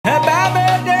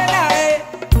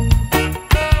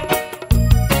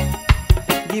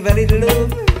give a little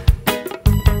love.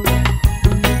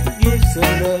 Give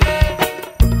some love.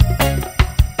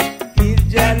 Give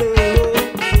Jah love.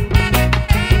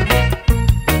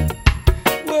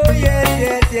 Oh yes,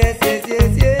 yes, yes, yes,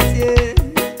 yes, yes, yes.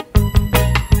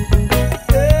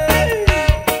 Hey.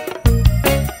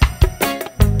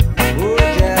 Oh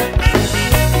Jah,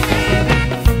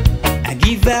 I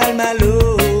give all my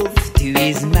love to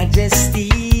His Majesty.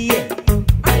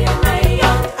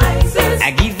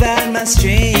 I give all my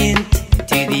strength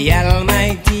to the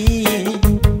Almighty.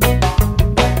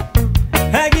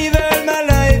 I give all my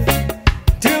life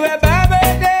to a Baba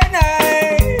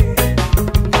Denai.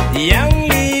 The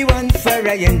only one for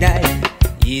I and I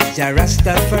is Jah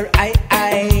Rastafari.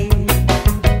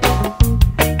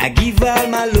 I give all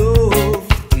my love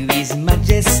to His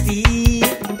Majesty.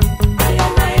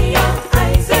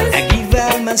 I give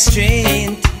all my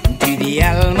strength to the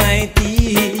Almighty.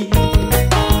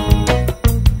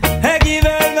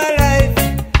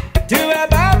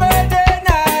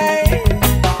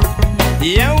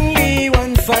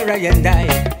 And I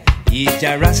is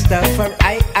Jah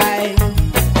Rastafari.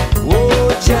 Oh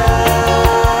Jah,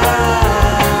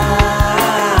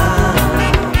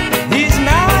 His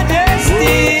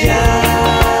Majesty.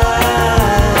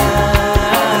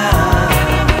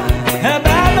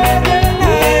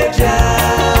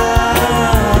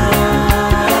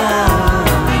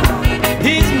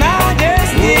 His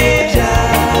Majesty.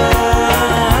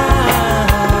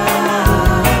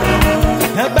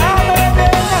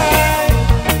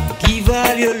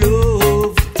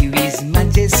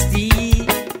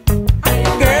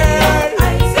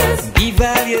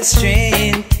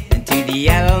 Strength to the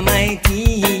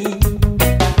Almighty.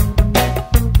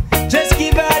 Just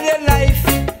give all your life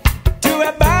to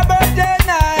a Baba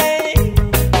Denai.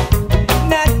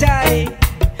 Not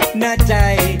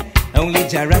I, only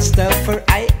Jah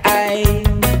Rastafari.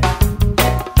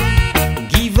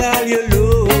 Give all your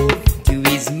love to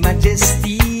His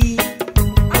Majesty.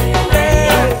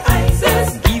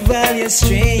 Give all your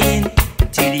strength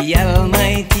to the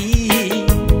Almighty.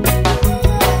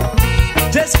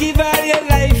 Just give all your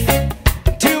life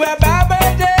to a Baba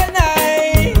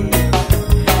Denai.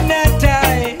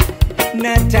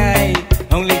 Not I,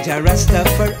 only Jah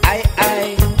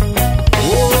Rastafari.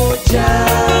 Oh Jah,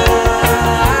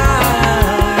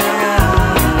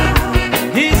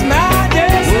 His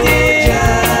Majesty.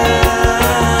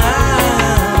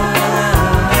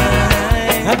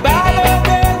 Baba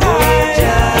Denai.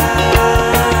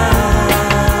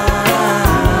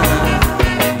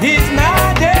 His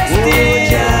Majesty.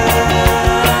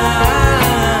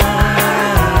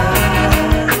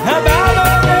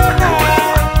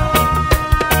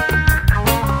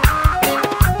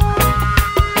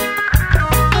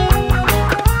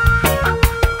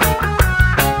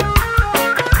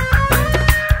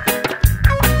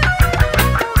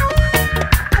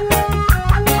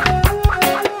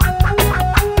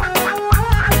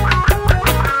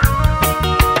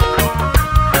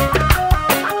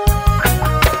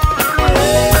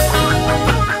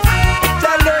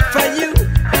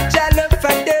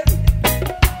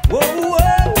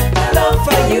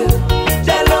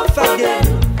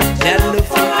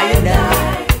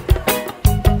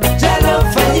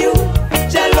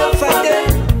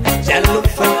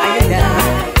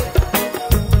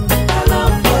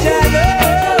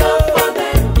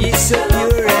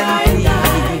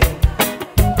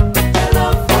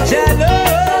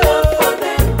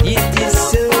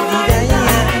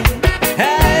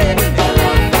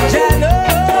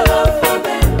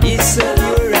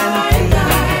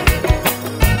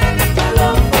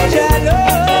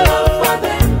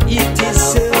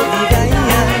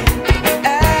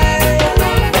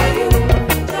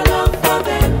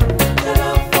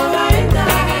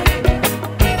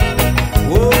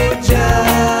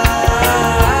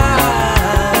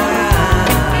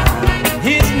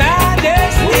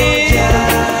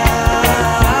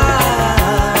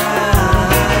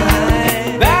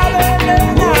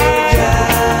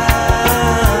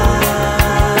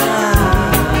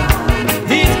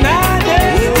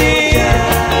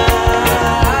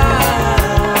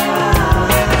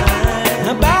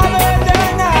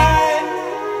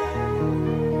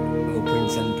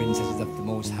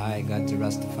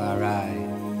 Rastafari.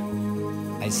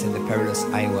 I said the perilous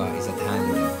Iqulah is at hand.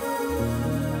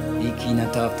 Seek ye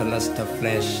not after lust of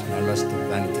flesh, nor lust of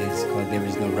vanities, for there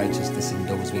is no righteousness in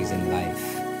those ways in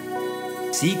life.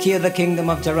 Seek ye the kingdom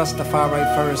of Rastafari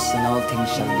first, and all things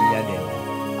shall be added.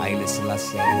 Haile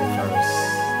Selassie the first.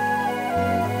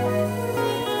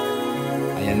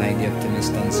 I am the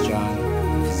optimist and strong,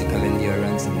 physical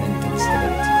endurance and mental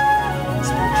stability.